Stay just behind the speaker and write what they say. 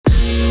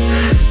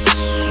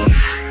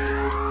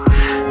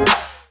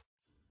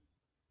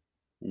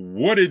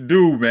What it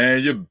do,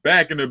 man? You're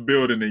back in the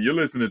building and you're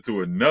listening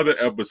to another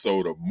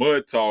episode of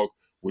Mud Talk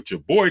with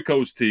your boy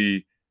Coach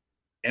T.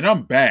 And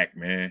I'm back,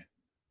 man.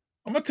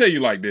 I'm gonna tell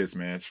you like this,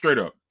 man. Straight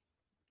up.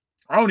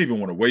 I don't even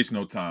want to waste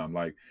no time.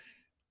 Like,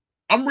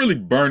 I'm really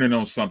burning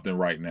on something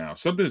right now.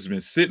 Something that's been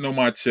sitting on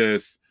my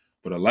chest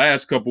for the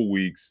last couple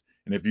weeks.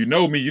 And if you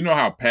know me, you know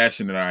how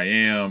passionate I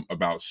am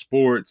about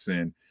sports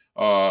and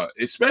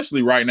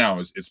especially right now.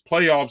 It's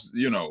playoffs,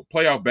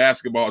 playoff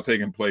basketball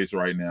taking place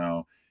right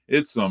now.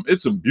 It's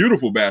some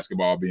beautiful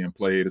basketball being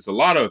played. It's a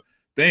lot of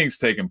things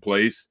taking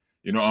place.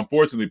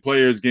 Unfortunately,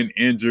 players getting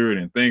injured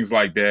and things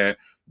like that.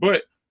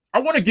 But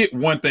I want to get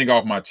one thing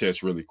off my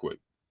chest really quick.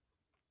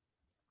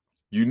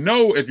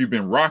 If you've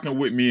been rocking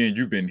with me and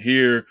you've been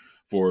here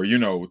for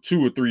 2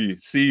 or 3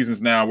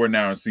 seasons now, we're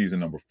now in season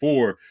number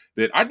 4,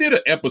 that I did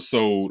an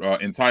episode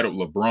entitled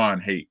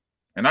LeBron Hate.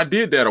 And I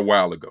did that a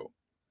while ago.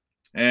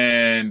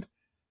 And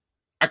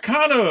I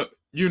kind of,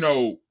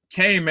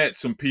 came at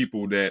some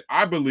people that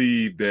I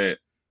believe that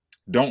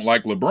don't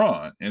like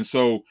LeBron. And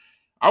so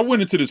I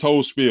went into this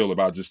whole spiel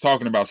about just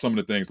talking about some of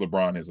the things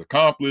LeBron has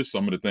accomplished,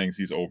 some of the things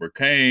he's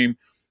overcame,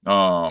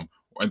 and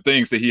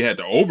things that he had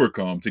to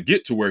overcome to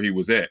get to where he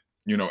was at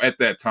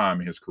that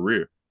time in his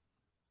career.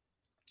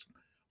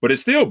 But it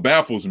still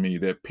baffles me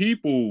that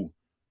people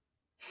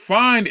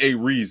find a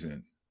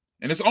reason,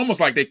 and it's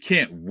almost like they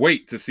can't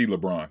wait to see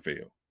LeBron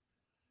fail.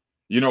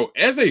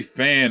 As a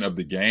fan of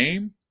the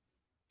game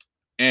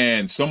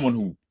and someone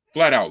who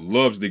flat out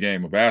loves the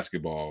game of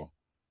basketball,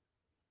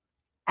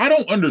 I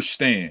don't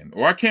understand,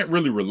 or I can't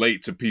really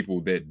relate to people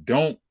that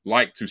don't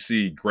like to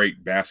see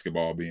great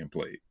basketball being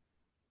played.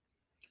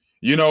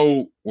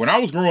 When I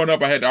was growing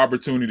up, I had the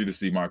opportunity to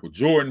see Michael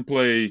Jordan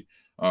play.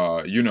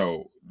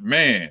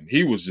 Man,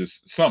 he was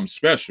just something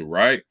special,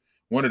 right?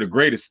 One of the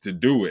greatest to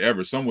do it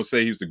ever. Some would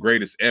say he's the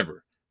greatest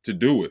ever to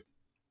do it.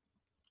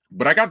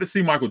 But I got to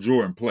see Michael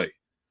Jordan play.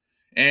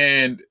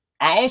 And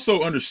I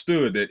also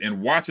understood that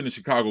in watching the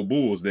Chicago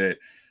Bulls that,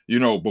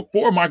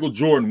 before Michael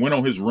Jordan went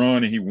on his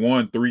run and he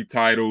won 3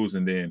 titles,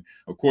 and then,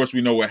 of course,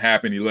 we know what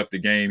happened. He left the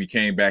game. He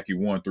came back. He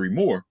won 3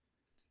 more.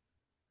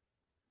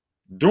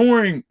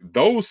 During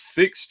those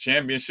 6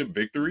 championship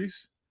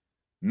victories,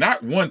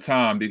 not one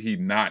time did he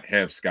not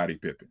have Scottie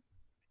Pippen.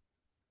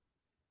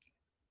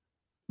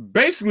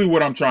 Basically,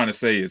 what I'm trying to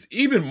say is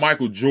even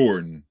Michael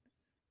Jordan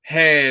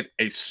had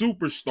a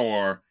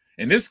superstar,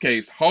 in this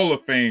case, Hall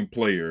of Fame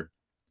player,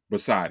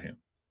 beside him.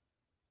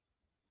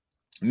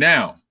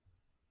 Now,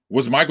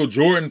 was Michael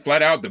Jordan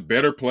flat out the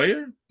better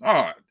player?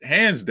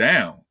 Hands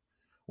down.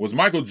 Was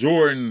Michael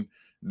Jordan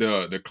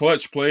the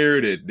clutch player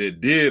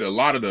that did a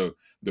lot of the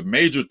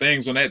major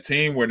things on that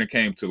team when it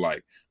came to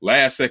like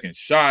last second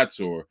shots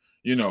or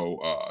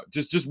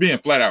just being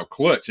flat out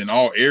clutch in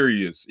all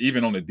areas,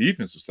 even on the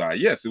defensive side?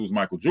 Yes, it was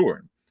Michael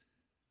Jordan.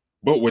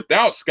 But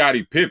without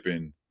Scottie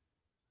Pippen,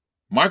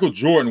 Michael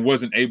Jordan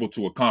wasn't able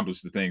to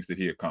accomplish the things that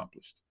he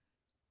accomplished.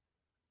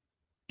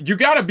 You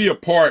got to be a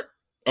part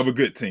of a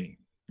good team,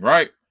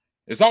 right?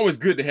 It's always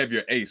good to have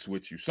your ace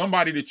with you,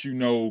 somebody that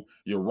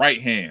your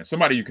right hand,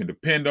 somebody you can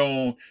depend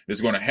on,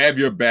 that's going to have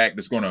your back,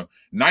 that's going to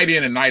night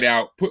in and night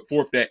out put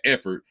forth that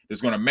effort,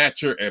 that's going to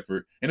match your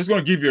effort, and it's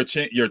going to give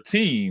your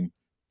team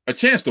a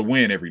chance to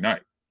win every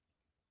night.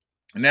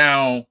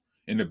 Now,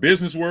 in the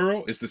business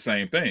world, it's the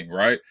same thing,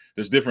 right?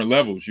 There's different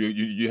levels.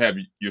 You have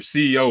your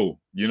CEO,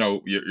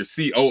 your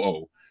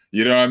COO,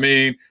 you know what I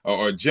mean?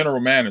 Or general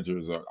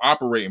managers or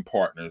operating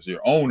partners, your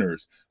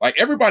owners. Like,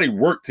 everybody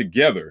work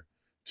together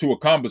to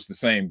accomplish the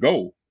same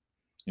goal.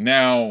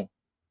 Now,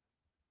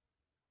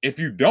 if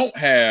you don't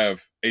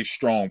have a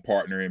strong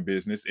partner in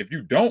business, if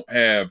you don't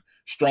have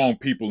strong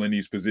people in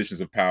these positions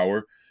of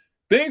power,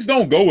 things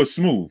don't go as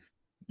smooth.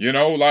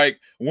 Like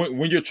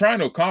when you're trying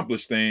to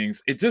accomplish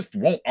things, it just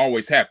won't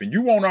always happen.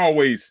 You won't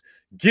always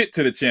get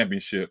to the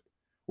championship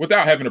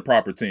without having a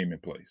proper team in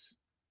place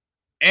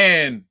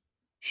and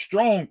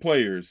strong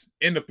players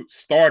in the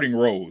starting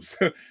roles,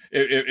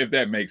 if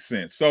that makes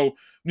sense. So,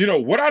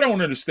 what I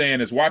don't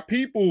understand is why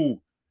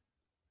people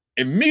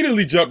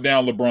immediately jump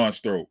down LeBron's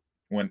throat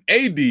when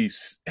AD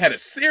had a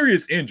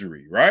serious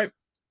injury, right?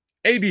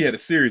 AD had a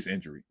serious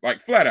injury. Like,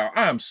 flat out,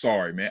 I'm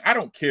sorry, man. I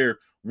don't care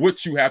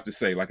what you have to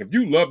say. Like, if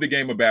you love the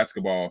game of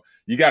basketball,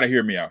 you got to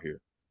hear me out here.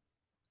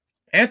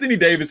 Anthony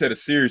Davis had a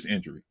serious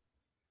injury.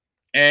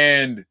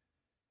 And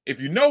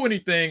if you know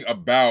anything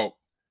about,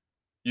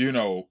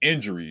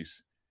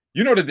 injuries,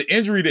 you know that the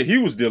injury that he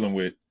was dealing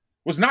with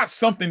was not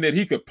something that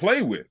he could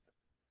play with.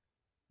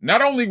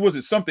 Not only was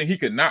it something he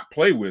could not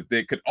play with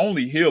that could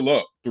only heal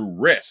up through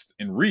rest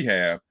and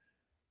rehab,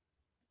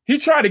 he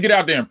tried to get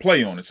out there and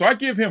play on it. So I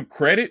give him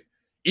credit,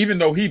 even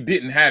though he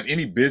didn't have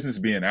any business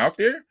being out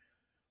there.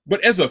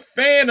 But as a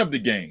fan of the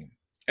game,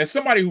 as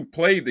somebody who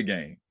played the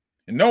game,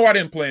 and no, I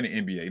didn't play in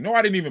the NBA. No,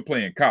 I didn't even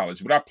play in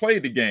college, but I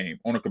played the game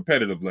on a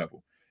competitive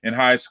level in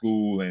high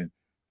school and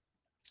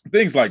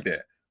things like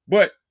that.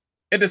 But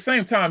at the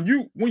same time,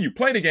 when you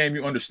play the game,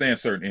 you understand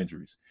certain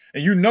injuries.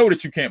 And you know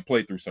that you can't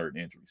play through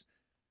certain injuries.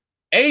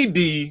 AD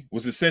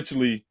was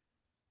essentially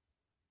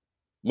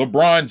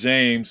LeBron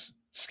James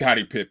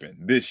Scottie Pippen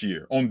this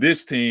year on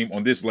this team,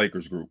 on this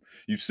Lakers group.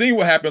 You've seen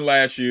what happened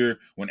last year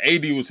when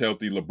AD was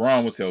healthy,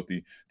 LeBron was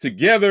healthy.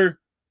 Together,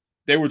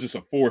 they were just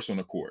a force on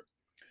the court.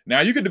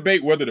 Now, you could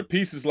debate whether the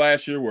pieces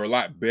last year were a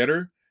lot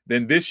better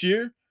than this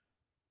year.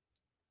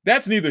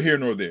 That's neither here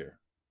nor there.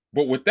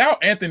 But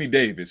without Anthony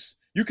Davis,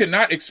 you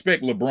cannot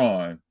expect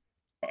LeBron,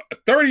 a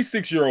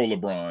 36-year-old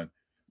LeBron,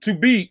 to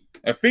beat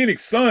a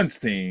Phoenix Suns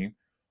team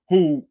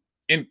who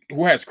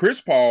has Chris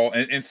Paul.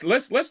 And so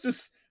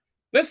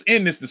let's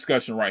end this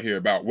discussion right here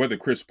about whether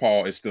Chris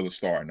Paul is still a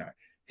star or not.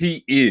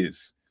 He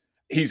is.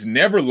 He's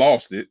never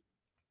lost it.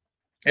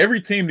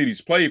 Every team that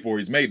he's played for,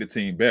 he's made the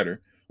team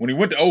better. When he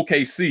went to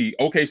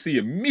OKC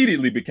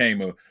immediately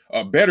became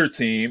a better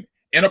team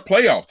and a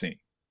playoff team.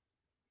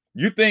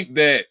 You think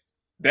that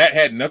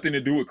had nothing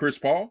to do with Chris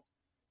Paul?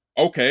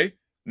 Okay,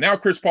 now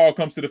Chris Paul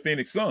comes to the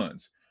Phoenix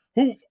Suns,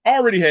 who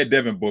already had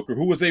Devin Booker,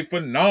 who was a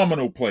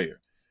phenomenal player.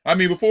 I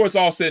mean, before it's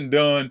all said and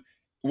done,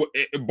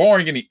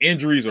 barring any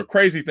injuries or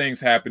crazy things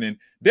happening,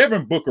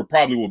 Devin Booker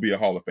probably will be a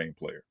Hall of Fame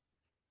player.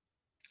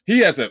 He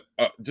has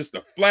just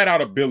a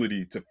flat-out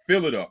ability to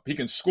fill it up. He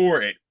can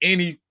score at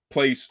any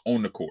place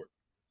on the court.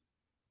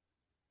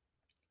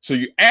 So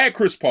you add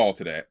Chris Paul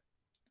to that.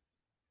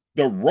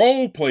 The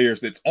role players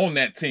that's on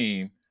that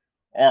team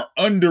are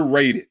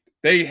underrated.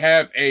 They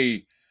have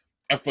a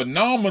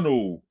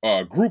phenomenal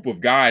group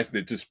of guys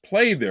that just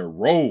play their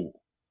role.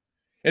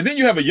 And then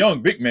you have a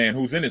young big man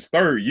who's in his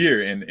third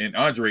year in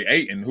Andre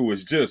Ayton, who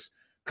is just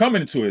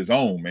coming to his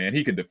own, man.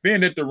 He can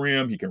defend at the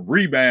rim. He can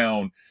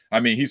rebound. I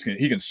mean,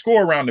 he can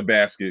score around the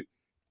basket.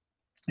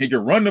 He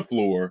can run the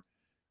floor.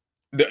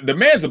 The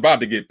man's about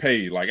to get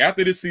paid. Like,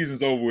 after this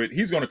season's over with,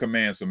 he's going to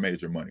command some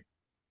major money.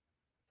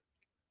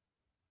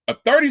 A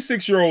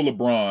 36-year-old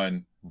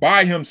LeBron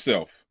by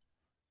himself,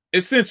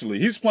 essentially,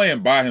 he's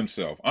playing by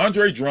himself.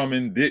 Andre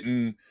Drummond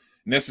didn't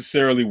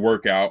necessarily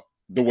work out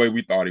the way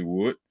we thought he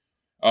would.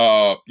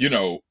 My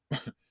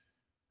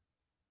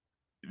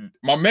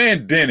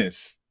man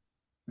Dennis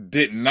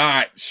did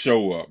not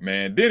show up,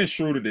 man. Dennis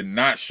Schroeder did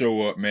not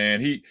show up,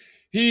 man.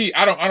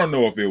 I don't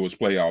know if it was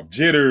playoff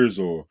jitters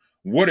or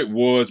what it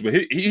was, but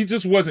he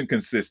just wasn't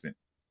consistent.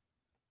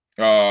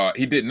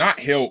 He did not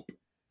help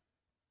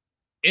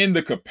in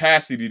the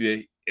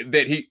capacity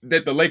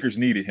that the Lakers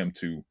needed him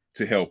to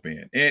help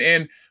in.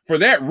 And for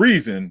that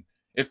reason,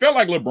 it felt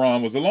like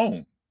LeBron was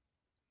alone.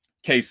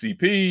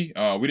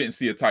 KCP, we didn't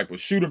see a type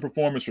of shooting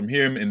performance from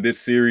him in this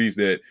series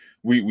that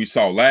we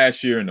saw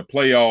last year in the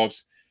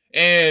playoffs.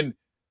 And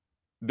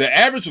the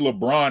average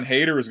LeBron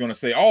hater is going to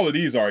say all of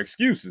these are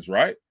excuses,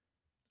 right?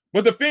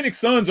 But the Phoenix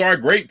Suns are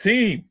a great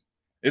team.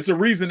 It's a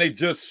reason they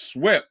just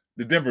swept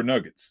the Denver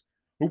Nuggets,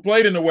 who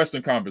played in the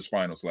Western Conference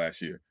Finals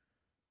last year.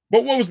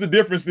 But what was the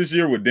difference this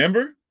year with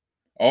Denver?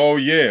 Oh,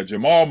 yeah,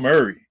 Jamal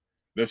Murray,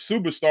 the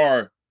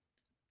superstar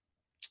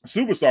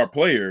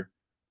player,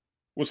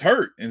 was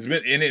hurt and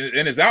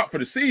is out for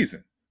the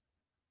season.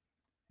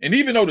 And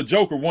even though the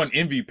Joker won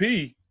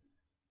MVP,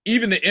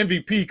 even the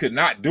MVP could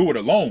not do it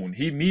alone.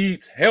 He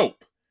needs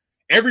help.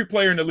 Every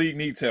player in the league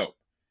needs help.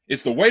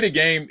 It's the way the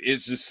game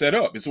is just set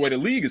up. It's the way the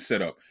league is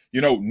set up.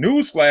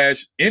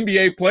 Newsflash,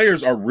 NBA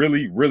players are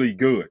really, really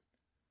good.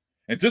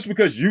 And just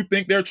because you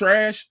think they're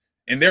trash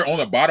and they're on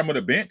the bottom of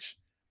the bench,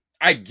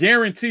 I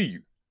guarantee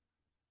you,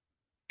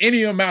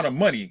 any amount of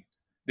money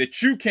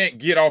that you can't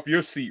get off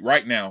your seat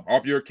right now,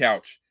 off your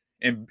couch,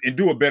 and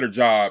do a better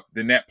job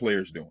than that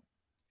player's doing.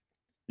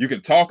 You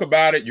can talk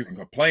about it, you can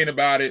complain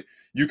about it,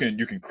 you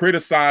can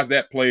criticize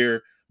that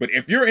player, but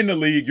if you're in the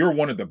league, you're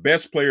one of the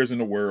best players in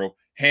the world,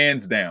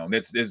 hands down.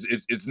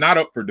 It's not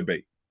up for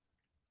debate.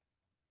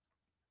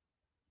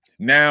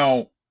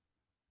 Now,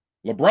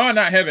 LeBron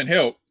not having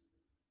help,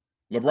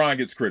 LeBron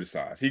gets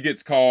criticized. He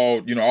gets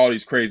called, all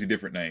these crazy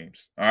different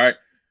names. All right.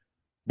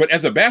 But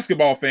as a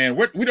basketball fan,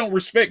 we don't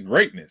respect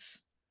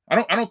greatness. I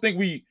don't think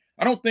we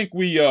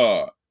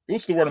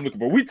what's the word I'm looking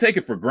for? We take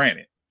it for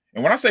granted.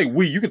 And when I say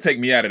we, you can take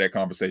me out of that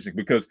conversation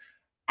because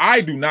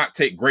I do not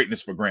take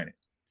greatness for granted.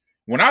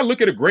 When I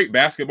look at a great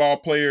basketball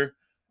player,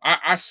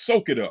 I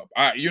soak it up.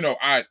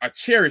 I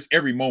cherish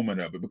every moment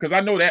of it because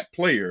I know that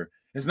player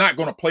is not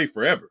going to play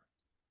forever.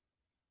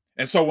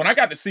 And so when I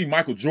got to see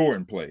Michael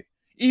Jordan play,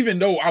 even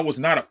though I was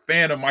not a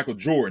fan of Michael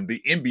Jordan,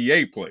 the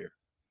NBA player,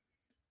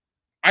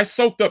 I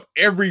soaked up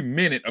every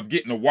minute of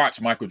getting to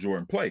watch Michael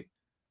Jordan play.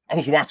 I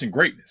was watching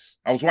greatness.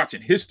 I was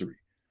watching history.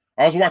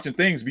 I was watching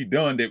things be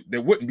done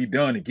that wouldn't be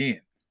done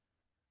again.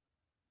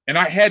 And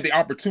I had the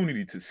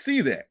opportunity to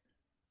see that.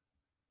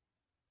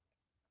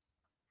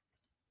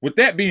 With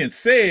that being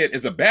said,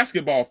 as a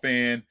basketball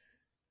fan,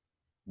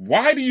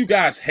 why do you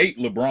guys hate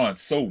LeBron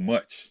so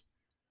much?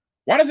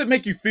 Why does it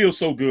make you feel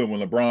so good when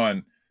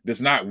LeBron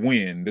does not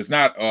win, does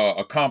not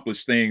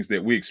accomplish things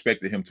that we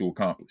expected him to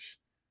accomplish?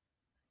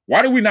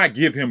 Why do we not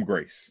give him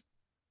grace?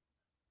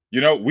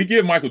 We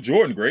give Michael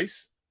Jordan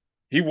grace.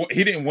 He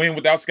didn't win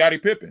without Scottie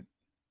Pippen.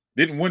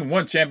 Didn't win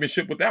one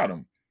championship without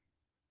him.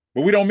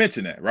 But we don't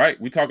mention that,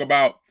 right? We talk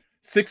about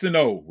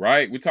 6-0,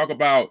 right? We talk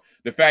about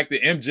the fact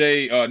that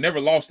MJ never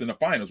lost in the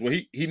finals. Well,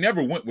 he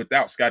never went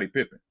without Scottie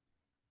Pippen.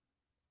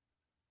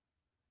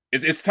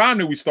 It's time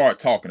that we start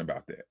talking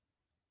about that.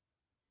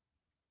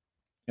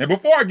 And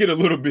before I get a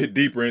little bit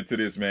deeper into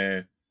this,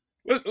 man,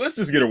 let's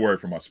just get a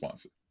word from our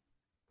sponsor.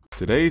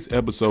 Today's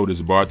episode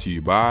is brought to you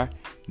by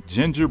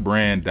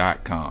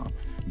gingerbrand.com.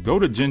 Go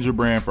to Ginger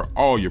Brand for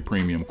all your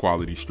premium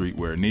quality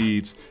streetwear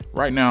needs.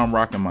 Right now I'm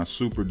rocking my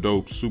super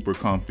dope, super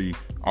comfy,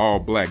 all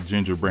black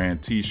Ginger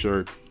Brand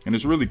t-shirt. And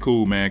it's really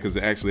cool, man, because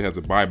it actually has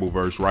a Bible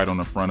verse right on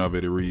the front of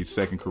it. It reads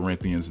 2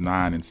 Corinthians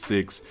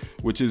 9:6,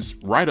 which is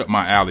right up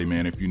my alley,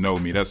 man. If you know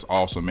me, that's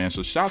awesome, man.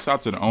 So shouts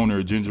out to the owner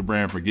of Ginger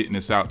Brand for getting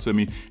this out to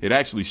me. It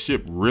actually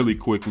shipped really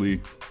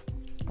quickly.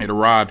 It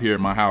arrived here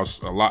at my house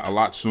a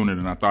lot sooner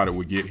than I thought it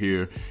would get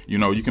here. You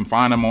know, you can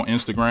find them on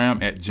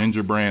Instagram at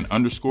gingerbrand_.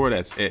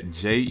 That's at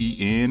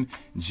JENGER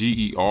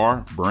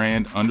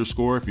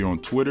brand_. If you're on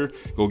Twitter,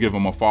 go give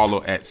them a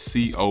follow at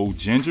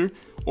COGinger.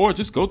 Or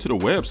just go to the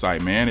website,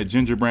 man, at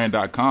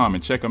gingerbrand.com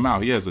and check him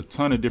out. He has a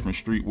ton of different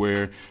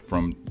streetwear,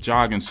 from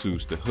jogging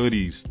suits to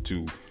hoodies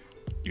to,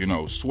 you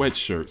know,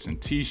 sweatshirts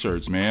and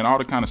t-shirts, man. All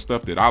the kind of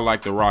stuff that I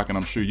like to rock, and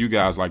I'm sure you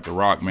guys like to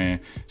rock, man.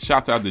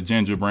 Shouts out to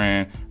Ginger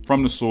Brand,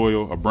 from the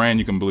soil, a brand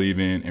you can believe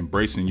in,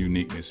 embracing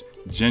uniqueness.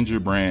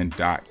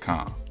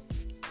 Gingerbrand.com.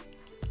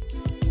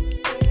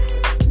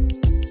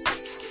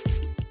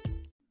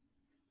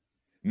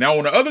 Now,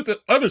 on the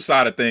other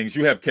side of things,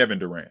 you have Kevin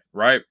Durant,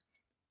 right?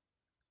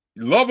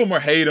 Love him or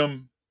hate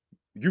him,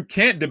 you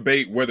can't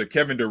debate whether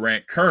Kevin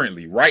Durant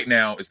currently, right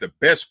now, is the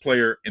best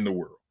player in the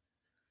world.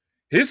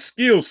 His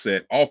skill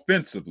set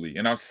offensively,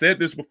 and I've said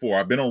this before,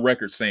 I've been on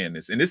record saying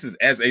this, and this is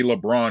as a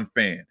LeBron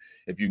fan.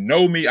 If you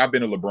know me, I've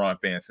been a LeBron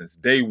fan since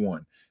day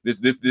one. This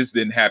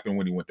didn't happen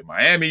when he went to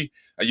Miami.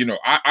 You know,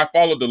 I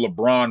followed the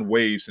LeBron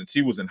wave since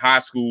he was in high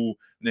school.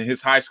 And then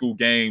his high school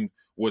game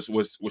was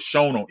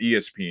shown on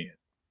ESPN.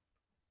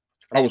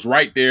 I was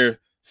right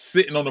there,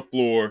 sitting on the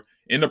floor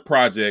in the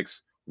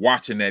projects,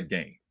 watching that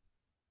game.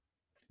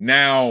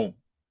 Now,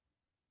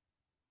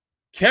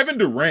 Kevin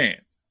Durant,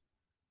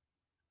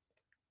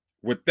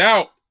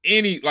 without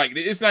any, like,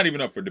 it's not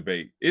even up for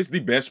debate, is the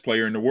best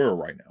player in the world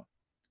right now.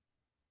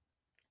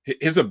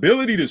 His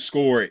ability to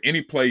score at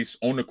any place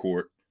on the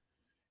court,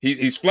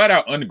 he's flat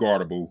out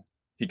unguardable.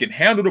 He can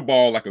handle the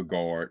ball like a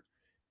guard.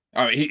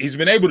 He's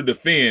been able to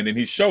defend, and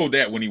he showed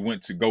that when he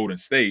went to Golden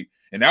State.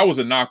 And that was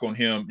a knock on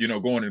him, you know,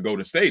 going to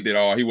Golden State,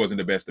 that he wasn't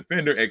the best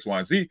defender, X, Y,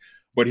 and Z.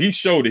 But he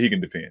showed that he can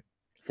defend,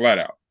 flat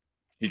out.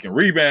 He can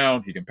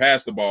rebound. He can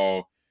pass the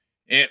ball.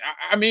 And,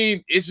 I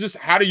mean, it's just,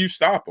 how do you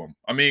stop him?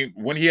 I mean,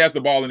 when he has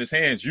the ball in his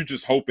hands, you're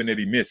just hoping that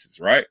he misses,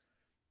 right?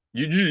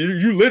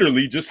 You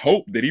literally just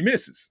hope that he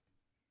misses.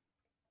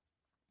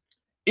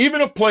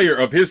 Even a player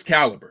of his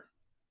caliber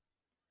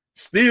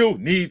still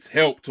needs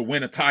help to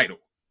win a title.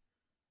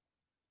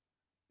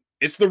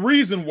 It's the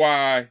reason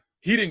why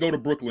he didn't go to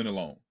Brooklyn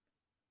alone.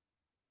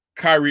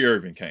 Kyrie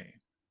Irving came.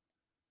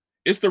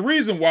 It's the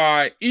reason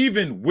why,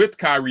 even with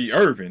Kyrie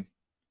Irving,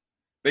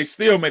 they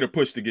still made a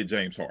push to get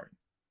James Harden.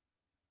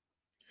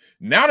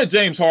 Now that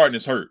James Harden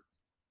is hurt,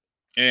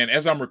 and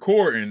as I'm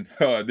recording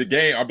the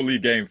game, I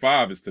believe Game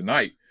 5 is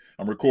tonight.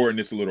 I'm recording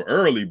this a little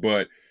early,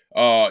 but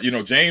you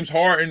know, James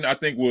Harden, I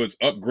think, was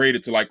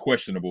upgraded to like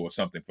questionable or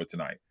something for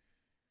tonight.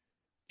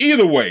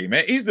 Either way,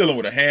 man, he's dealing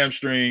with a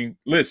hamstring.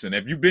 Listen,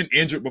 if you've been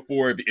injured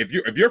before, if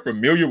you're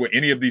familiar with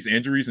any of these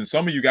injuries, and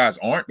some of you guys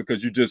aren't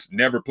because you just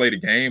never played a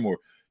game, or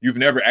you've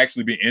never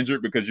actually been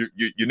injured because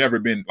you never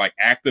been like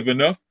active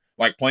enough,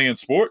 like playing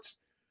sports.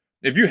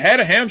 If you had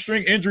a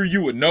hamstring injury,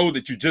 you would know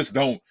that you just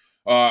don't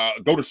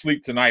go to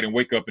sleep tonight and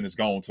wake up and it's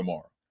gone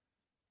tomorrow.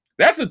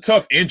 That's a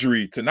tough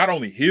injury to not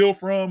only heal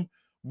from,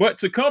 but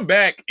to come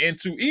back and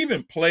to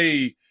even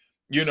play,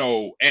 you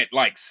know, at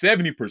like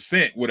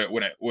 70% with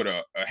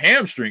a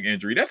hamstring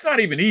injury. That's not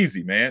even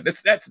easy, man.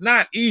 That's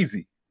not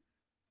easy.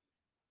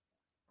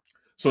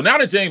 So now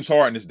that James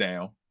Harden is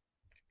down,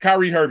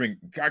 Kyrie Irving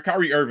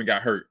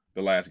got hurt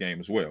the last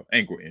game as well,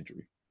 ankle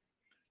injury.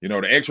 You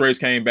know, the X-rays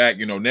came back,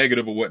 you know,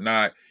 negative or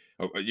whatnot.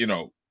 You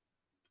know,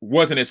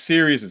 wasn't as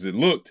serious as it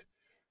looked.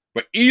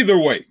 But either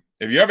way,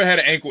 if you ever had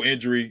an ankle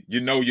injury,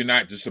 you know you're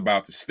not just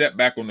about to step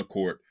back on the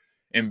court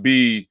and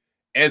be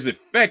as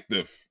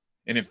effective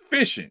and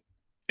efficient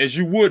as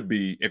you would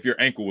be if your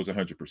ankle was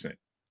 100%.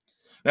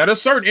 Now,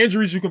 there's certain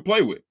injuries you can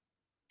play with.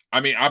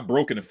 I mean, I've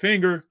broken a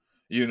finger,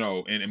 you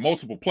know, and in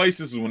multiple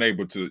places when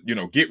able to, you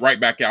know, get right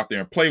back out there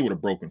and play with a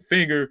broken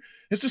finger.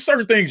 It's just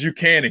certain things you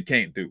can and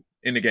can't do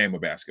in the game of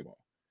basketball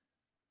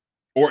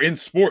or in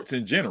sports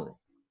in general.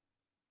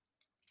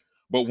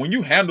 But when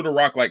you handle the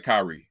rock like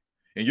Kyrie,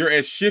 and you're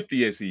as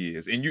shifty as he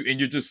is, and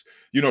you're just,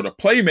 you know, the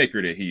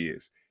playmaker that he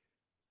is,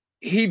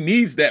 he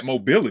needs that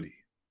mobility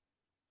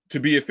to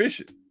be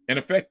efficient and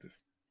effective.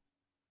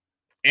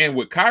 And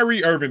with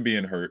Kyrie Irving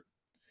being hurt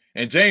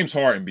and James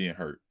Harden being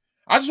hurt,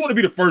 I just want to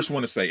be the first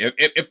one to say,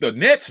 if the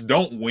Nets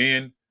don't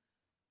win,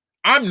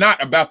 I'm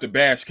not about to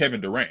bash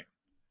Kevin Durant.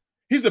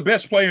 He's the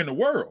best player in the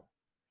world.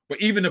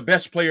 But even the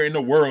best player in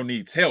the world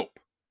needs help.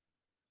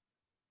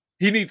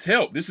 He needs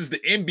help. This is the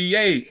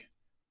NBA.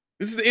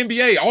 This is the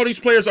NBA. All these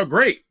players are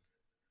great.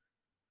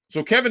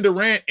 So Kevin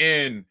Durant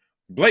and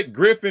Blake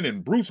Griffin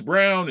and Bruce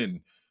Brown and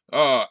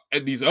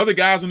and these other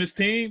guys on this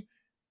team,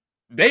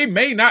 they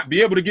may not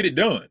be able to get it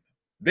done.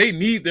 They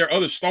need their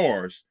other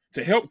stars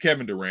to help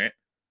Kevin Durant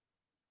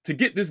to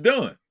get this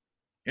done.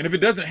 And if it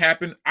doesn't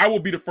happen, I will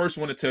be the first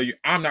one to tell you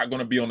I'm not going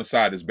to be on the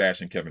side that's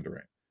bashing Kevin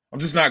Durant. I'm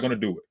just not going to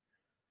do it.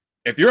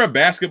 If you're a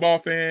basketball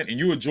fan and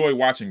you enjoy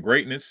watching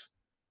greatness,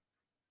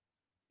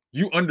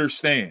 you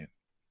understand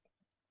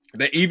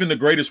that even the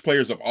greatest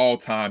players of all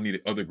time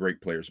needed other great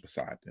players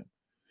beside them.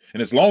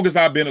 And as long as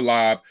I've been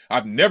alive,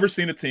 I've never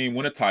seen a team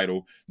win a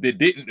title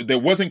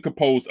that wasn't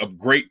composed of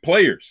great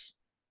players.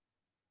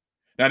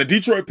 Now, the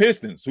Detroit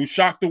Pistons, who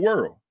shocked the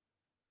world,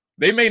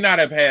 they may not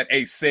have had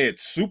a said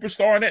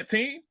superstar on that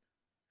team,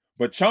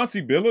 but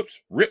Chauncey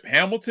Billups, Rip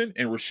Hamilton,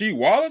 and Rasheed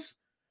Wallace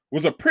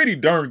was a pretty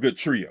darn good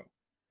trio.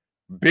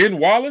 Ben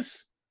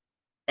Wallace,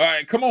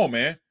 come on,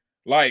 man.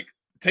 Like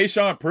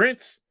Tayshaun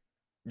Prince,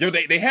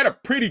 they had a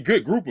pretty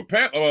good group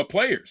of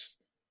players.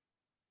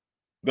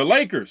 The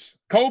Lakers,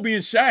 Kobe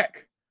and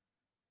Shaq.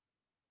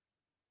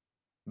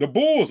 The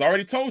Bulls, I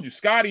already told you,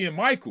 Scottie and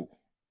Michael.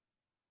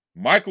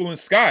 Michael and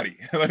Scottie.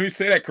 Let me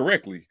say that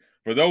correctly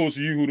for those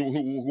of you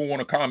who want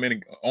to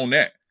comment on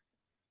that.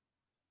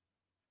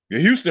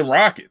 The Houston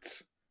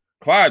Rockets,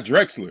 Clyde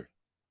Drexler,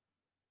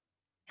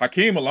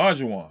 Hakeem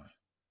Olajuwon,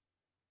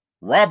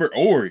 Robert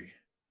Horry,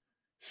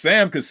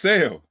 Sam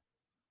Cassell.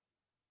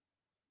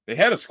 They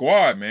had a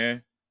squad,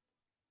 man.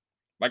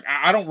 Like,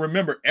 I don't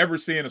remember ever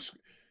seeing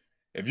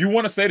if you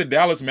want to say the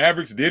Dallas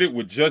Mavericks did it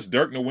with just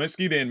Dirk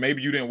Nowitzki, then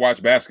maybe you didn't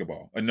watch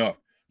basketball enough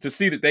to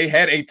see that they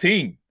had a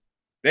team.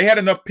 They had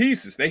enough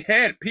pieces. They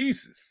had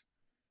pieces.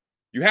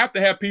 You have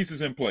to have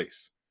pieces in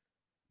place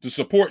to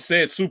support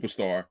said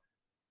superstar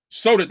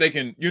so that they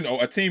can,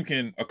 a team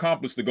can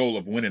accomplish the goal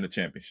of winning a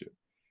championship.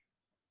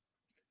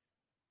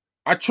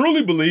 I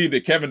truly believe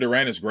that Kevin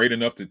Durant is great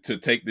enough to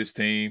take this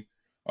team,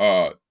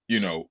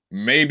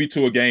 maybe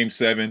to a game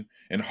 7,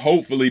 and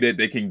hopefully that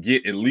they can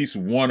get at least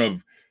one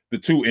of the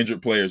 2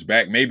 injured players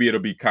back. Maybe it'll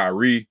be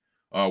Kyrie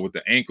with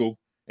the ankle.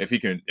 If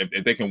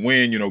they can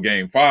win,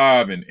 game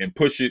 5 and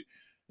push it,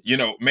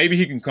 maybe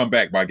he can come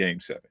back by game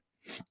 7.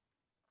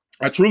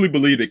 I truly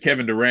believe that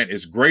Kevin Durant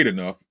is great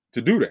enough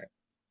to do that.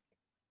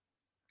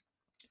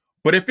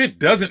 But if it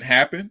doesn't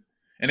happen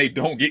and they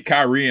don't get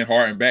Kyrie and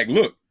Harden back,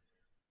 look,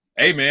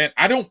 hey, man,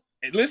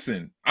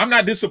 I'm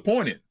not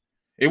disappointed.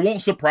 It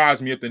won't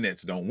surprise me if the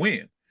Nets don't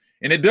win.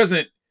 And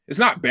it's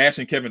not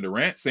bashing Kevin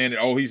Durant saying that,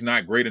 oh, he's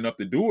not great enough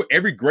to do it.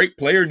 Every great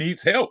player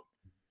needs help.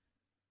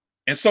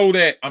 And so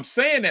that I'm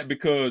saying that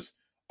because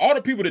all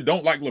the people that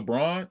don't like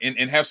LeBron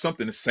and have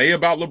something to say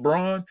about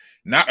LeBron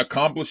not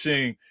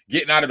accomplishing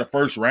getting out of the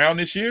first round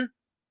this year,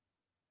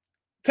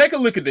 take a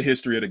look at the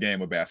history of the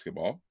game of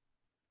basketball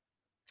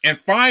and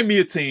find me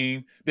a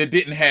team that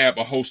didn't have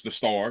a host of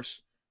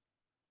stars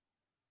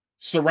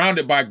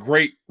surrounded by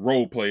great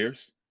role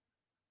players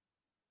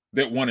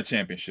that won a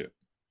championship.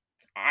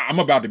 I'm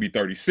about to be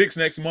 36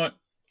 next month.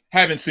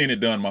 Haven't seen it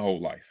done my whole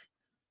life.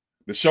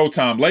 The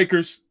Showtime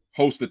Lakers,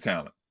 host of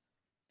talent.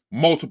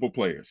 Multiple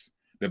players.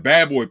 The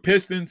Bad Boy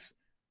Pistons,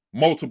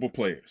 multiple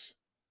players.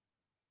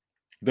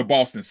 The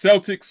Boston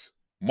Celtics,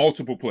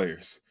 multiple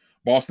players.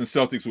 Boston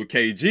Celtics with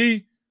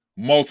KG,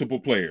 multiple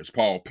players.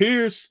 Paul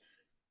Pierce,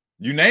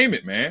 you name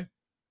it, man.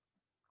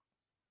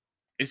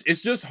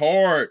 It's just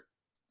hard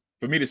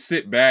for me to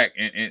sit back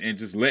and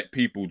just let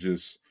people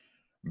just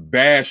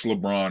bash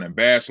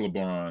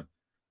LeBron,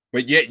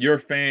 but yet you're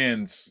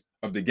fans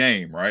of the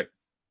game, right?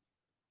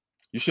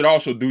 You should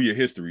also do your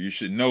history. You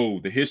should know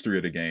the history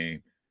of the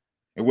game.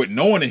 And with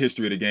knowing the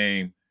history of the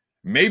game,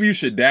 maybe you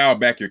should dial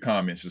back your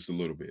comments just a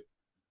little bit.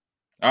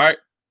 All right?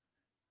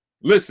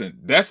 Listen,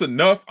 that's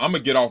enough. I'm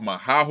going to get off my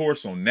high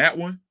horse on that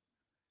one.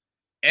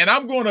 And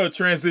I'm going to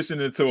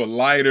transition into a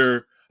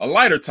lighter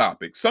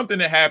topic, something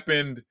that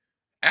happened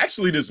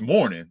actually this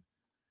morning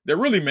that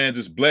really, man,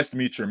 just blessed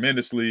me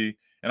tremendously.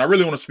 And I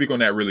really want to speak on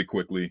that really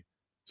quickly.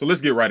 So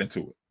let's get right into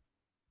it.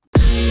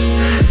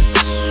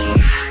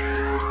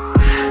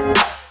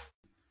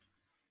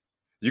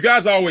 You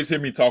guys always hear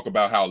me talk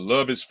about how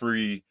love is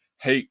free,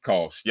 hate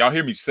costs. Y'all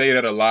hear me say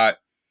that a lot.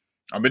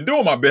 I've been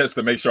doing my best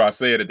to make sure I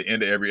say it at the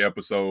end of every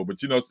episode. But,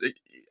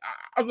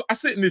 I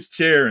sit in this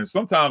chair and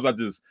sometimes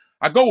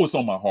I go what's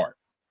on my heart.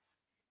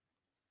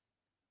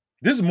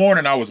 This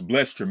morning, I was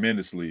blessed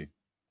tremendously.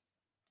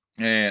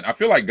 And I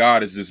feel like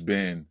God has just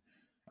been,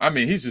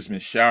 he's just been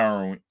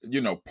showering,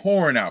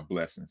 pouring out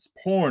blessings,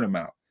 pouring them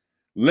out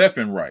left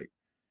and right.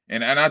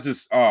 And I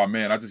just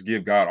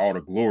give God all the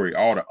glory,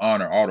 all the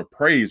honor, all the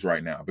praise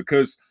right now.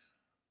 Because,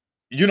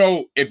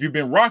 if you've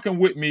been rocking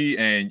with me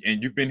and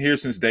you've been here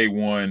since day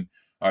one,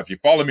 if you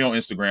follow me on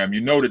Instagram,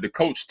 you know that the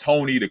Coach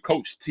Tony, the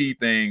Coach T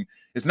thing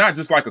is not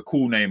just like a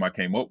cool name I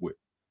came up with.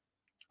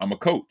 I'm a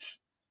coach.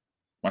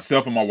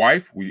 Myself and my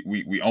wife,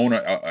 we own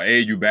a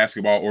AAU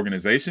basketball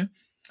organization.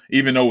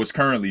 Even though it's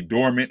currently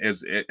dormant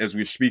as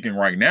we're speaking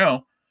right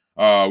now,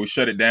 we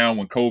shut it down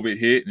when COVID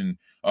hit, and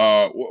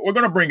we're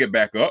going to bring it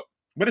back up.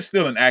 But it's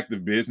still an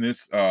active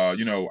business.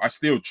 I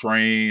still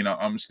train.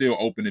 I'm still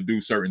open to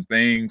do certain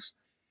things.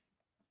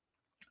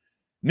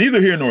 Neither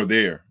here nor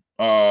there.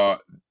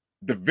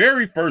 The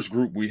very first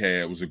group we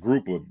had was a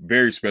group of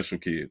very special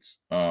kids.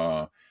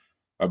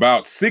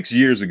 About 6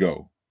 years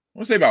ago, I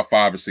want to say about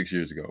 5 or 6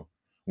 years ago,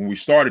 when we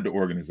started the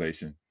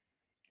organization,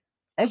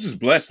 I was just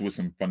blessed with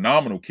some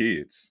phenomenal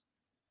kids.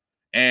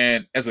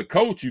 And as a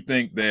coach, you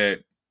think that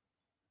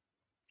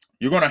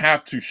you're going to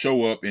have to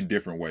show up in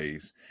different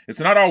ways. It's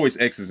not always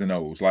X's and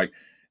O's. Like,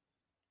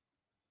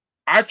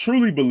 I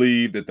truly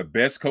believe that the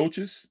best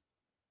coaches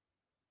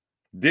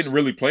didn't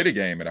really play the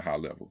game at a high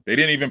level. They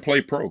didn't even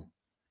play pro,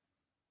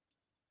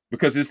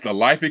 because it's the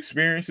life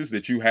experiences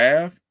that you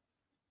have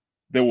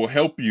that will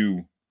help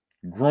you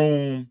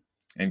groom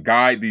and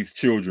guide these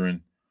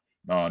children,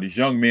 these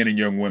young men and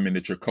young women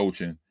that you're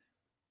coaching,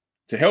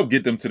 to help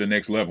get them to the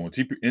next level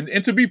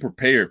and to be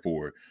prepared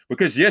for it.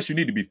 Because yes, you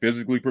need to be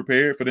physically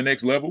prepared for the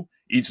next level,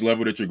 each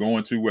level that you're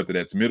going to, whether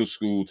that's middle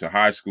school to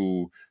high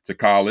school to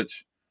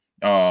college.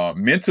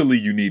 Mentally,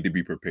 you need to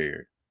be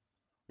prepared.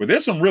 But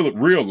there's some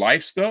real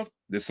life stuff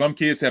that some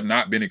kids have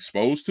not been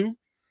exposed to,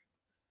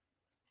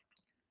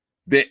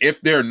 that if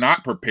they're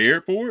not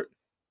prepared for it,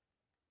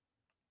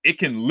 it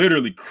can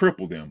literally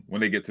cripple them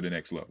when they get to the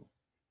next level.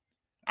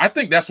 I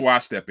think that's why I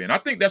step in. I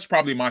think that's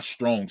probably my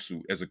strong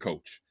suit as a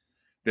coach,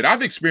 that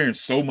I've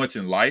experienced so much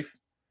in life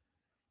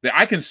that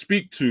I can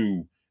speak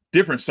to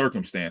different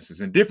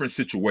circumstances and different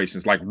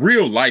situations, like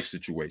real life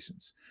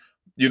situations.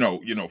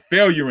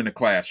 Failure in the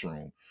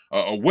classroom,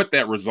 or what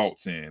that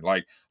results in,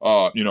 like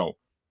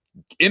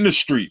in the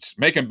streets,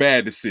 making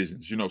bad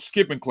decisions,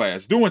 skipping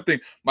class, doing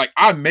things. Like,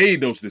 I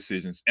made those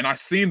decisions and I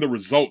seen the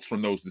results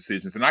from those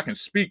decisions, and I can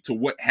speak to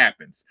what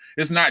happens.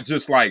 It's not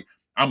just like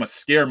I'm gonna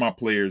scare my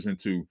players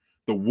into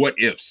the what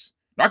ifs.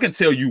 I can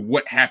tell you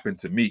what happened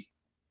to me.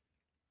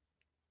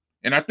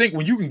 And I think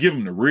when you can give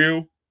them the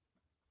real,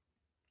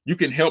 you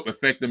can help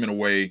affect them in a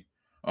way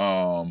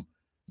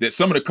that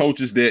some of the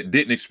coaches that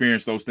didn't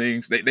experience those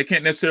things, they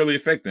can't necessarily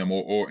affect them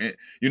or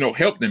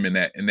help them in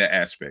that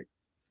aspect.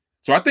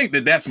 So I think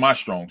that that's my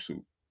strong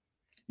suit.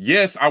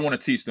 Yes, I want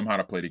to teach them how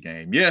to play the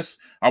game. Yes,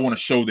 I want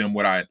to show them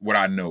what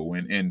I know,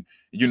 and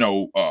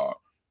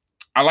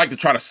I like to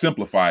try to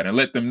simplify it and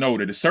let them know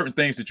that there's certain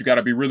things that you got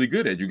to be really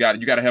good at. You got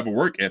to have a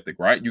work ethic,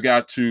 right? You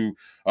got to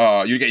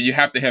you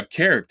have to have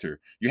character.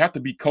 You have to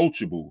be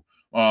coachable.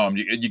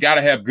 You got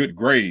to have good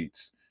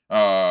grades.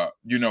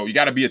 You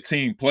got to be a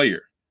team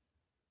player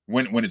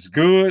when it's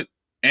good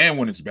and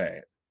when it's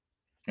bad.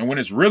 And when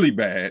it's really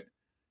bad,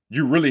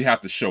 you really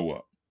have to show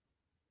up,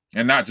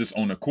 and not just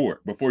on the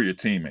court, but for your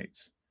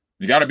teammates.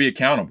 You got to be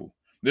accountable.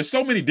 There's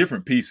so many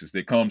different pieces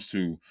that comes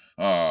to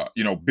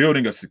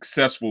building a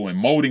successful and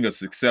molding a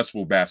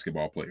successful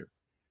basketball player.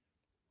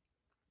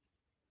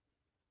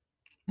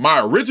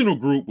 My original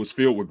group was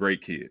filled with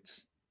great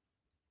kids.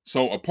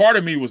 So a part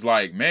of me was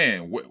like,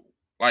 man,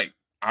 like,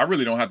 I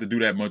really don't have to do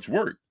that much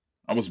work.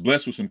 I was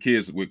blessed with some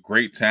kids with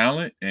great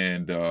talent,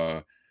 and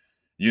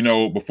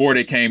before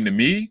they came to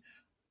me,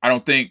 I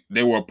don't think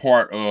they were a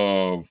part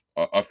of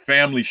a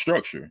family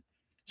structure.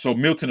 So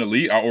Milton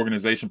Elite, our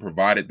organization,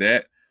 provided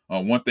that.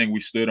 One thing we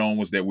stood on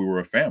was that we were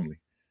a family.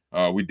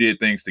 We did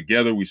things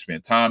together. We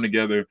spent time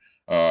together.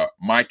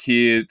 My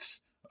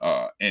kids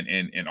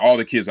and all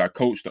the kids I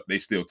coached, they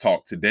still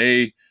talk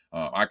today.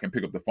 I can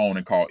pick up the phone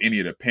and call any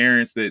of the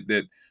parents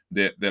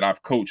that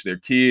I've coached their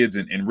kids,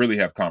 and really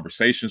have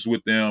conversations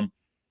with them.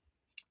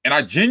 And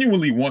I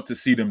genuinely want to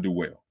see them do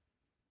well.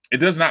 It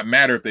does not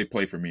matter if they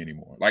play for me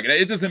anymore. Like,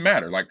 it doesn't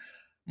matter. Like,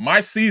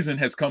 my season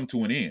has come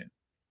to an end.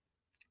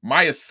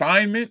 My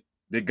assignment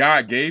that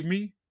God gave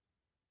me,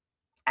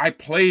 I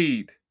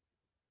played.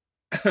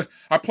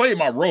 I played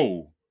my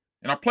role,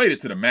 and I played it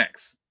to the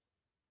max.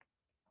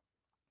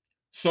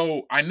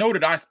 So I know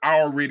that I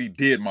already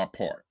did my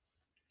part.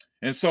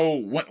 And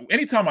so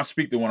anytime I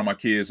speak to one of my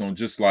kids on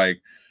just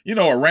like,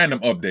 a random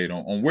update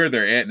on where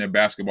they're at in their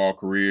basketball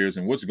careers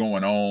and what's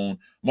going on,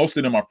 most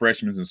of them are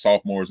freshmen and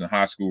sophomores in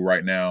high school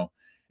right now.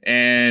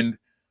 And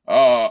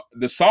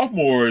the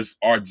sophomores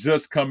are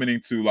just coming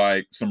into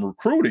like some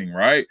recruiting,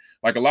 right?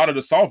 Like, a lot of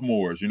the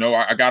sophomores,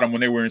 I got them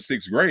when they were in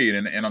sixth grade,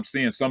 and I'm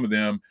seeing some of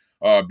them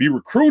be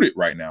recruited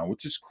right now,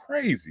 which is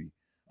crazy.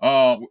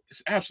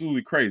 It's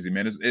absolutely crazy,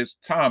 man. It's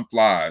time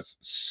flies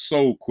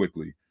so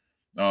quickly.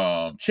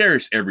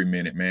 Cherish every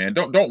minute, man.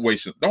 Don't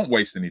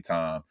waste any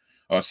time.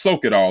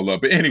 Soak it all up.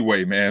 But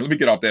anyway, man, let me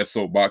get off that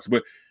soapbox.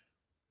 But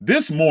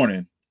this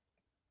morning,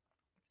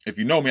 if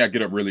you know me, I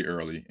get up really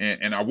early,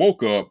 and I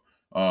woke up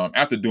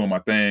after doing my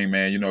thing,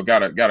 man.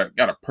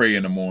 Gotta pray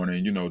in the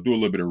morning. Do a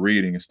little bit of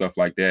reading and stuff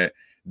like that.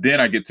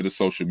 Then I get to the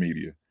social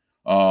media.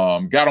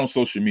 Got on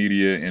social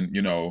media, and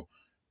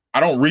I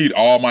don't read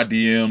all my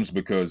DMs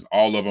because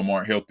all of them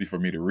aren't healthy for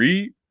me to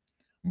read.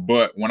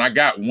 But when I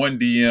got one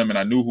DM and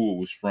I knew who it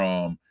was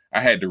from,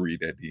 I had to read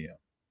that DM.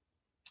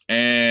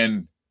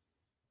 And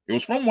it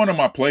was from one of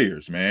my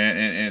players,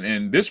 man.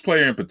 And this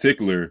player in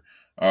particular,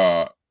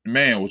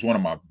 man, was one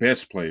of my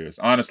best players.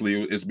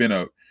 Honestly,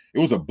 it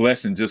was a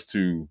blessing just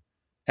to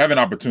have an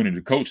opportunity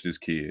to coach this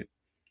kid.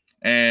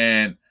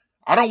 And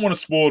I don't want to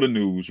spoil the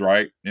news,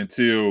 right?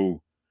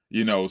 Until,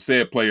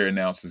 said player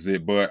announces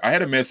it. But I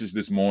had a message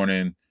this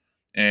morning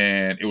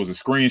And it was a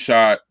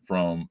screenshot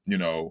from,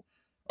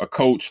 a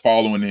coach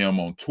following him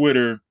on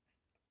Twitter.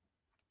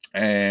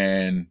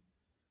 And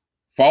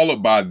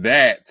followed by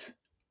that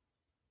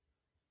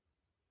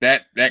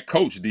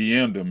coach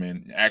DM'd him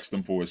and asked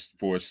him for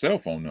his cell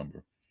phone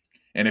number.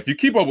 And if you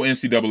keep up with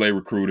NCAA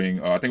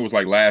recruiting, I think it was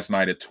like last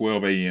night at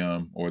 12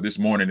 a.m. or this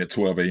morning at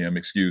 12 a.m.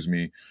 Excuse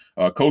me,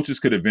 coaches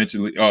could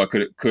eventually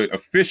could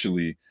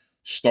officially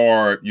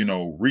start,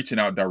 reaching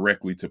out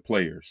directly to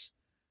players.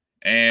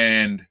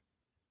 And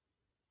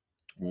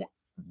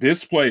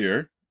this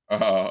player,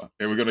 and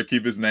we're gonna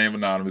keep his name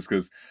anonymous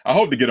because I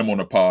hope to get him on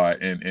the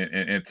pod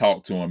and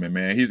talk to him. And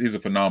man, he's a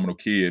phenomenal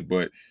kid.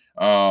 But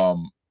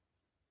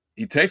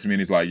he texts me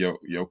and he's like,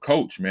 "Yo,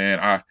 coach, man,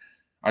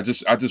 I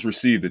just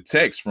received a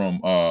text from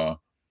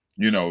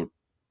university.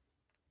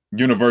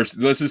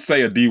 Let's just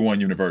say a D1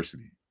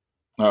 university.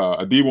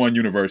 A D1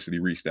 university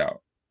reached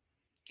out.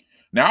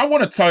 Now I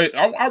want to tell you,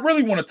 I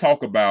really want to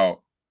talk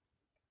about,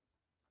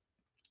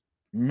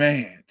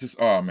 man,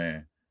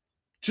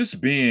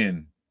 just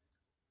being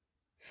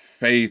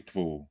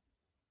faithful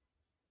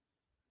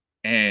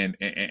and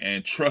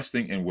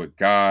trusting in what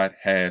God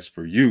has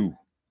for you.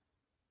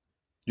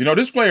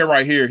 This player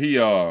right here, he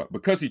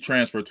because he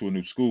transferred to a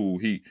new school,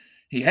 he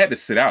had to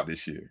sit out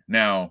this year.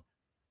 Now,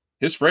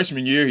 his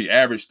freshman year, he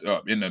averaged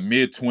in the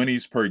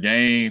mid-20s per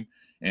game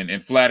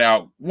and flat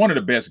out one of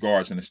the best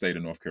guards in the state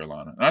of North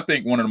Carolina. And I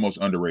think one of the most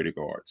underrated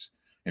guards.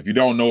 If you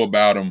don't know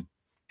about him,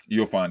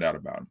 you'll find out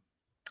about him.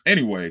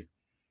 Anyway,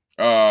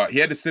 he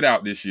had to sit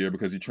out this year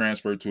because he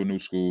transferred to a new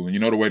school. And you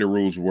know the way the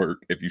rules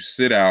work. If you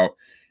sit out,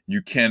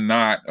 you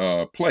cannot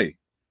play.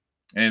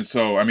 And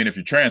so, I mean, if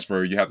you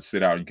transfer, you have to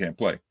sit out and you can't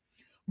play.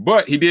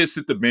 But he did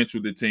sit the bench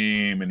with the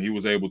team, and he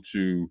was able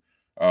to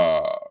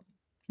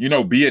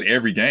be at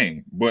every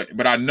game.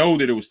 But I know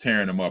that it was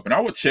tearing him up. And I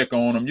would check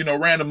on him.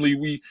 Randomly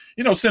we,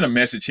 send a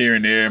message here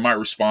and there, might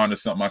respond to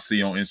something I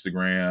see on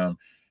Instagram.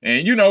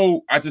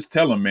 And, I just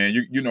tell him, man,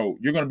 you're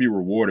going to be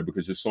rewarded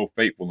because you're so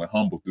faithful and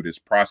humble through this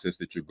process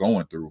that you're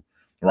going through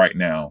right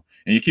now.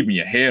 And you're keeping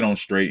your head on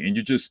straight, and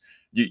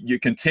you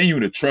continue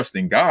to trust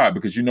in God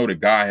because you know that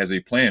God has a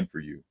plan for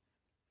you.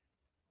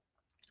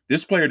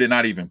 This player did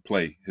not even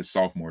play his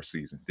sophomore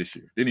season this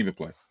year. Didn't even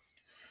play.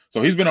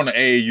 So he's been on the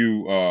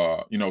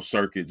AAU,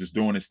 circuit, just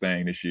doing his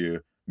thing this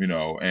year,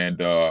 and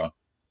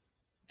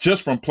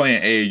just from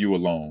playing AAU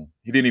alone,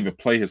 he didn't even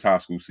play his high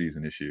school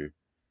season this year.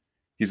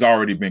 He's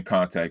already been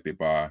contacted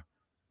by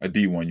a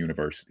D1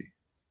 university.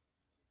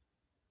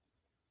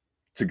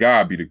 To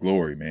God be the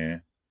glory,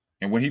 man.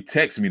 And when he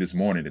texted me this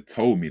morning and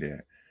told me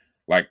that,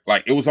 like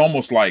it was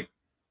almost like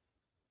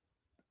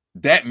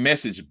that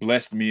message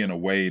blessed me in a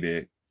way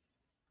that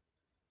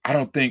I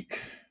don't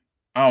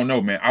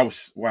know, man.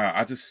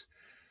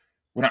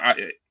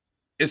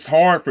 It's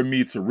hard for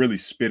me to really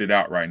spit it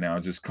out right now,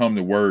 just come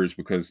to words,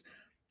 because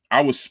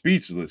I was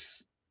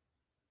speechless,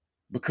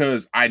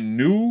 because I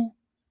knew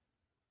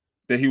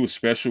that he was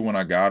special when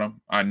I got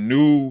him. I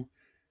knew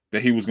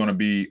that he was going to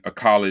be a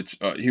college,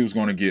 he was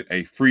going to get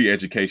a free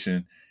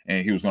education,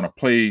 and he was going to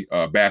play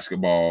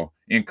basketball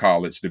in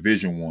college,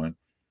 Division I.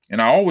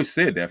 And I always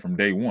said that from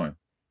day one.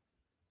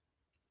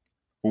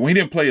 But when he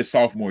didn't play his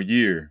sophomore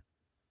year,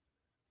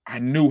 I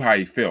knew how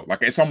he felt.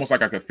 Like, it's almost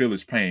like I could feel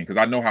his pain, because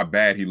I know how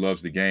bad he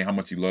loves the game, how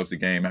much he loves the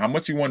game, and how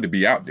much he wanted to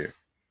be out there.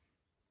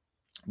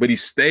 But he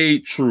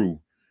stayed true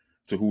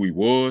to who he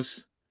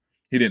was.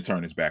 He didn't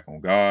turn his back on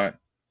God,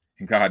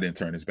 and God didn't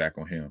turn his back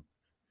on him.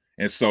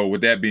 And so,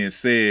 with that being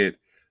said,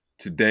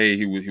 today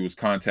he was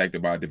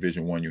contacted by a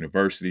Division I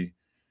university.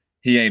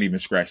 He ain't even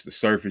scratched the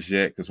surface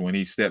yet, because when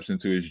he steps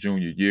into his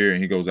junior year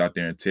and he goes out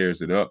there and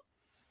tears it up,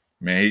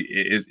 man,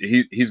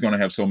 he's going to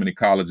have so many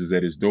colleges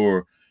at his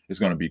door. It's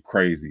going to be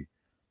crazy.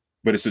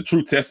 But it's a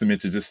true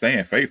testament to just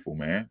staying faithful,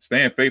 man.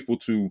 Staying faithful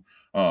to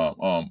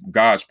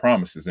God's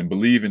promises, and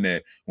believing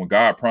that when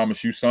God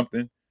promised you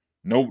something,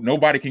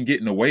 nobody can get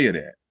in the way of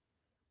that.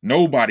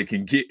 Nobody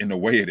can get in the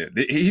way of that.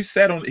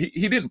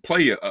 He didn't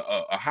play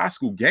a high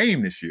school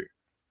game this year,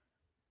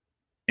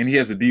 and he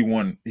has a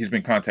D1. He's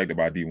been contacted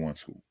by a D1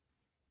 school.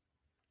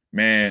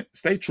 Man,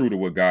 stay true to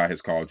what God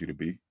has called you to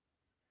be.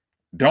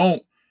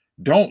 Don't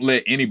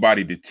let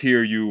anybody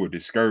deter you or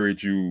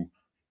discourage you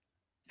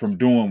from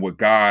doing what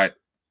God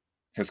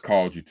has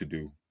called you to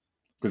do.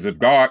 Because if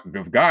God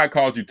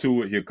called you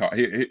to it,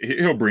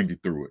 he'll bring you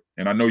through it.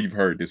 And I know you've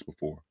heard this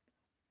before.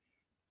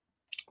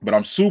 But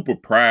I'm super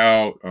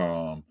proud.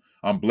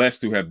 I'm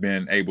blessed to have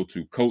been able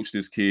to coach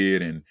this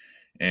kid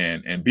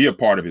and be a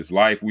part of his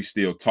life. We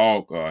still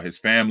talk. His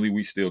family,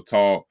 we still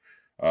talk.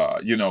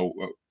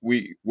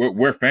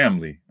 We're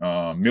family.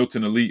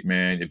 Milton Elite,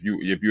 man. If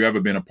you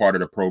ever been a part of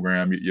the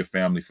program, you're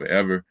family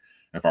forever.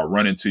 If I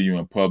run into you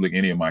in public,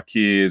 any of my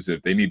kids,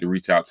 if they need to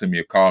reach out to me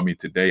or call me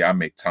today, I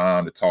make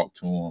time to talk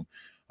to them.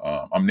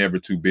 I'm never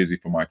too busy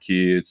for my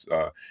kids.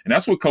 And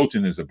that's what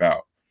coaching is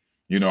about.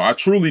 I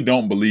truly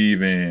don't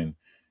believe in,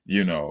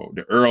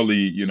 the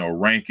early,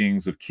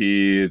 rankings of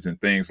kids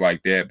and things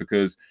like that,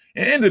 because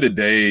at the end of the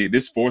day,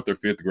 this fourth or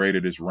fifth grader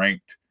that's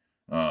ranked,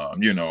 all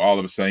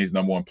of a sudden he's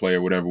number one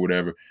player,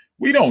 whatever.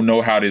 we don't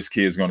know how this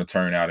kid's going to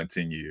turn out in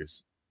 10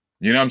 years.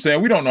 You know what I'm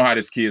saying? We don't know how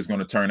this kid's going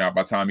to turn out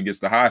by the time he gets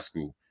to high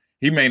school.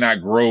 He may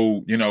not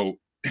grow,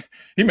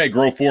 he may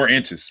grow 4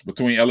 inches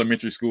between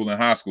elementary school and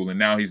high school, and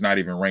now he's not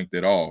even ranked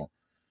at all.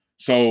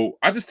 So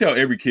I just tell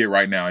every kid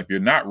right now, if you're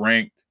not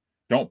ranked,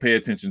 don't pay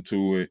attention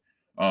to it.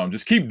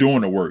 Just keep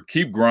doing the work,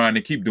 keep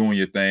grinding, keep doing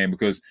your thing,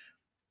 because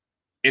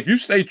if you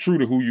stay true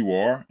to who you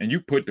are and you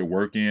put the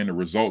work in, the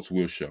results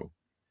will show.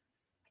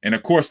 And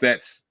of course,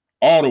 that's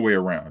all the way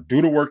around.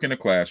 Do the work in the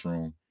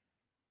classroom.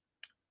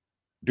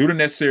 Do the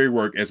necessary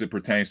work as it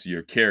pertains to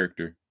your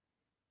character.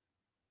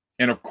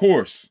 And of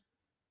course,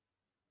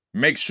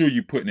 make sure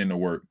you're putting in the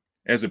work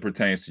as it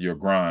pertains to your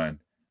grind,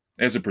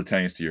 as it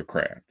pertains to your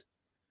craft.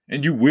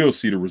 And you will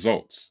see the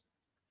results.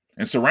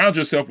 And surround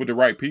yourself with the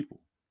right people.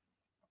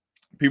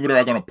 People that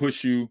are going to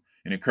push you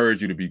and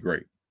encourage you to be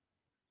great.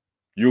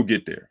 You'll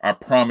get there. I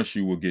promise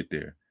you will get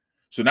there.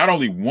 So not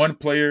only one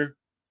player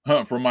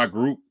from my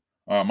group,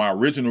 my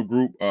original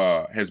group,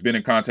 has been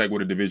in contact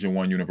with a Division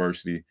I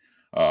university.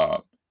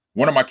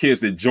 One of my kids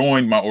that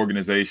joined my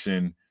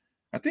organization,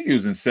 I think he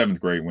was in 7th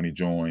grade when he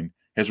joined,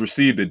 has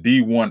received a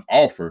D1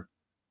 offer.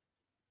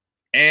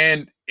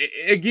 And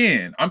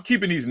again, I'm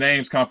keeping these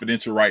names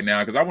confidential right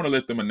now because I want to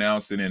let them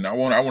announce it, and I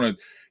want to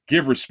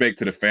give respect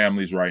to the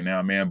families right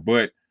now, man.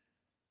 But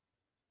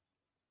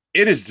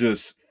it is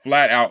just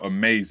flat out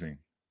amazing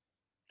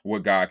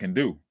what God can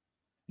do.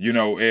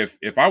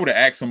 If I would have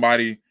asked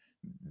somebody,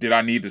 did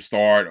I need to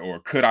start or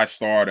could I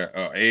start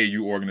a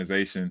AAU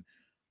organization?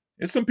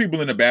 It's some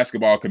people in the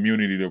basketball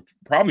community that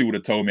probably would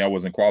have told me I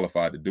wasn't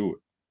qualified to do it.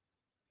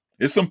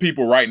 It's some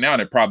people right now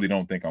that probably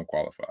don't think I'm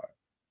qualified.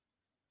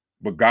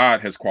 But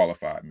God has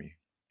qualified me.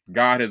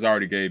 God has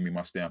already gave me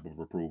my stamp of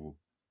approval.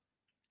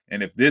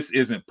 And if this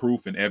isn't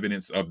proof and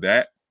evidence of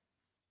that,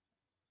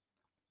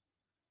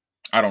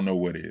 I don't know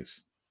what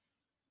is.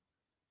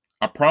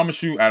 I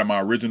promise you, out of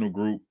my original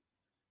group,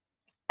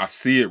 I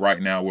see it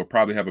right now. We'll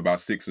probably have about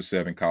 6 or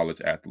 7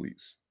 college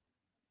athletes.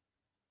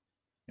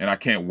 And I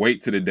can't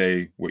wait to the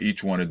day where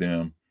each one of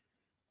them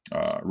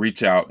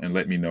reach out and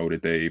let me know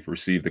that they've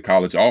received the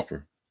college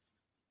offer.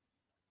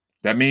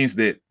 That means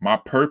that my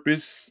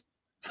purpose,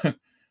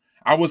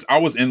 I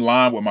was in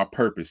line with my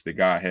purpose that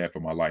God had for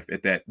my life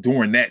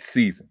during that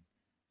season.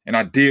 And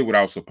I did what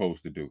I was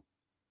supposed to do.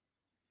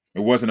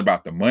 It wasn't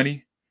about the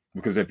money,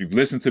 because if you've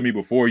listened to me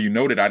before, you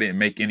know that I didn't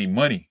make any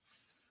money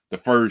the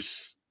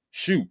first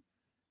shoot.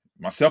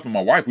 Myself and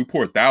my wife, we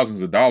poured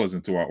thousands of dollars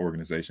into our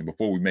organization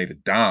before we made a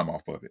dime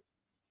off of it.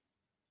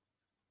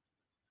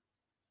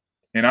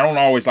 And I don't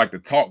always like to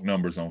talk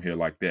numbers on here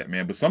like that,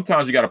 man. But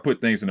sometimes you got to put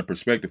things into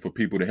perspective for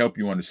people to help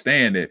you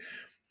understand that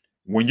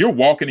when you're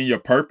walking in your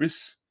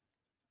purpose,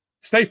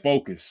 stay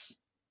focused.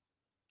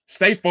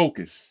 Stay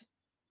focused.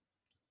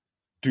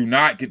 Do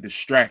not get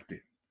distracted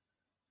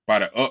by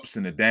the ups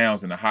and the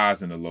downs and the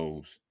highs and the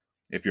lows.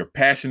 If you're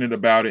passionate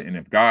about it and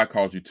if God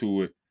calls you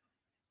to it,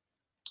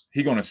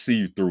 He's going to see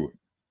you through it.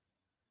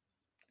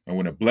 And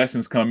when the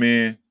blessings come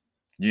in,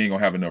 you ain't going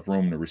to have enough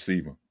room to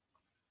receive them.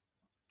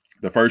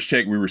 The first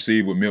check we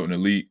received with Milton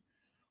Elite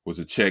was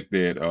a check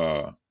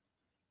that,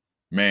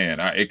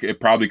 it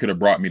probably could have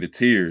brought me to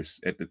tears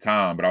at the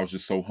time, but I was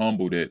just so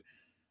humbled that,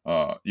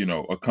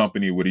 a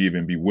company would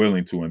even be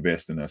willing to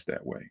invest in us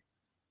that way.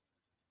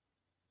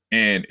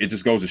 And it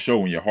just goes to show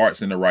when your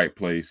heart's in the right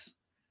place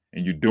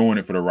and you're doing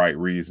it for the right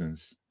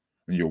reasons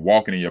and you're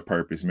walking in your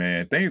purpose,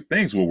 man,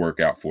 things will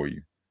work out for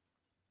you.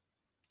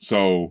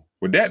 So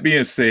with that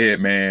being said,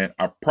 man,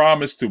 I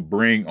promise to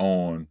bring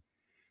on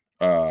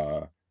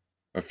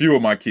a few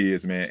of my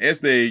kids, man, as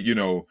they,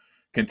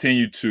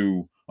 continue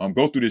to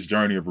go through this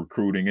journey of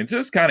recruiting, and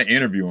just kind of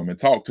interview them and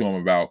talk to them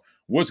about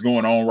what's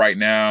going on right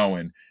now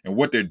and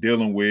what they're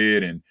dealing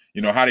with, and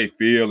how they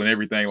feel and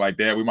everything like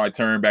that. We might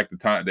turn back the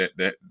time that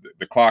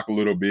the clock a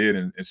little bit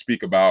and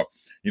speak about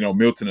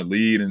Milton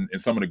Elite and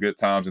some of the good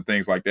times and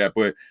things like that.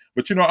 But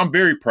I'm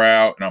very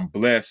proud and I'm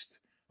blessed.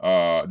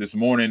 This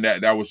morning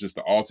that was just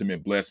the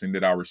ultimate blessing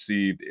that I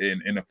received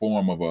in the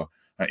form of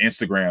an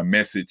Instagram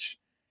message,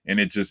 and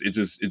it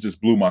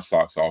just blew my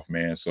socks off,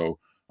 man. So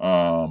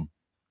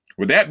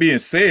with that being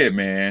said,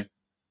 man,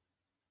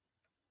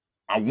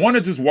 I want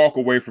to just walk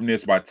away from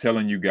this by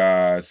telling you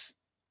guys,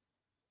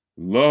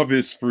 love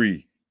is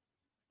free,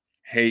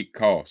 hate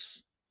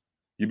costs.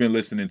 You've been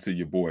listening to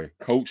your boy,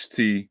 Coach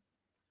T.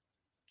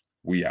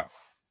 We out.